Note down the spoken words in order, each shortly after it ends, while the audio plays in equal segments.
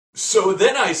So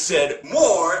then I said,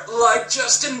 more like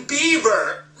Justin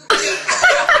Bieber.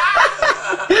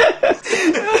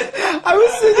 I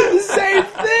was thinking the same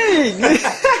thing.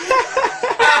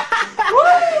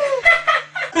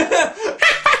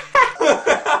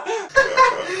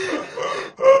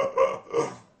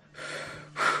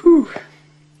 Whew.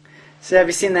 So have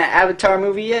you seen that Avatar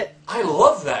movie yet? I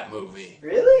love that movie.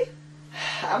 Really?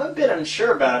 I'm a bit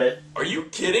unsure about it. Are you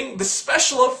kidding? The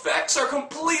special effects are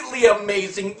completely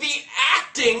amazing. The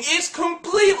acting is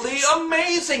completely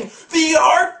amazing. The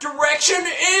art direction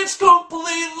is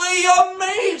completely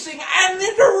amazing. And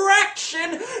the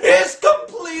direction is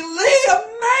completely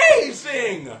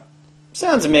amazing.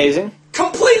 Sounds amazing.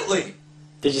 Completely.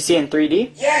 Did you see it in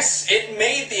 3D? Yes, it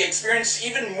made the experience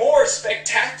even more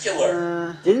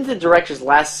spectacular. Didn't the director's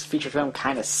last feature film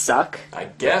kind of suck? I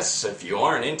guess, if you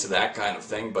aren't into that kind of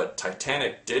thing, but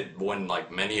Titanic did win,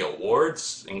 like, many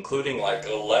awards, including, like,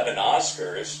 11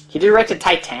 Oscars. He directed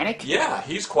Titanic? Yeah,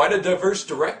 he's quite a diverse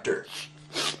director.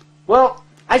 Well,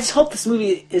 I just hope this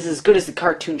movie is as good as the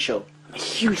cartoon show. I'm a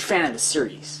huge fan of the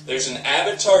series. There's an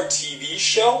Avatar TV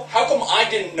show? How come I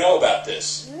didn't know about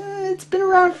this? It's been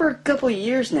around for a couple of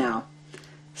years now.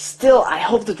 Still, I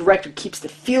hope the director keeps the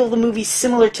feel of the movie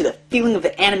similar to the feeling of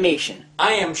the animation.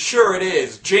 I am sure it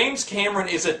is. James Cameron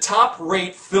is a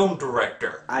top-rate film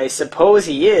director. I suppose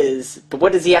he is, but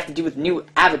what does he have to do with the new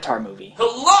Avatar movie?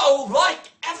 Hello, like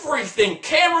everything,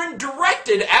 Cameron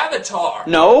directed Avatar.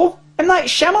 No, M. Night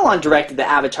Shyamalan directed the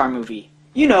Avatar movie.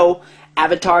 You know,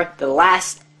 Avatar, the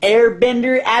last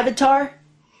Airbender Avatar.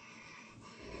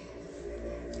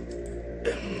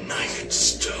 M. Night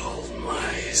stole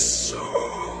my soul.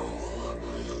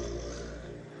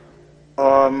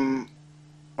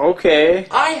 Okay.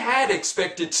 I had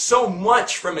expected so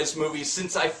much from his movies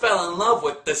since I fell in love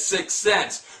with The Sixth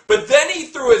Sense, but then he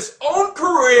threw his own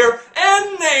career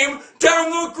and name down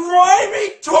the grimy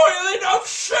toilet of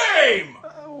shame!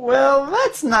 Well,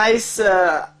 that's nice.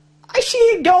 I should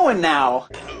get going now.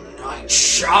 M. Night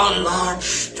Shyamalan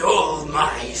stole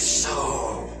my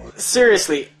soul.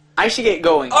 Seriously, I should get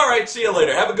going. Alright, see you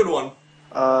later. Have a good one.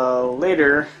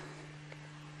 Later.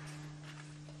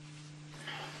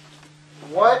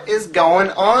 What is going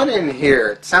on in here?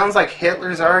 It sounds like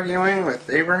Hitler's arguing with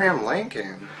Abraham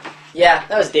Lincoln. Yeah,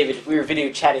 that was David. We were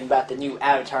video chatting about the new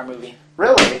Avatar movie.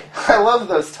 Really? I love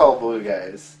those tall blue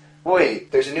guys.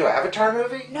 Wait, there's a new Avatar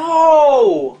movie?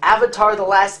 No! Avatar the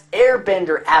Last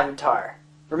Airbender Avatar.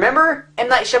 Remember? M.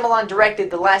 Night Shyamalan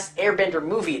directed the Last Airbender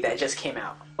movie that just came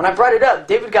out. When I brought it up,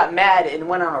 David got mad and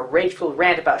went on a rage-filled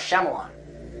rant about Shyamalan.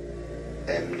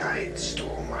 M. Night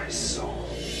stole my soul.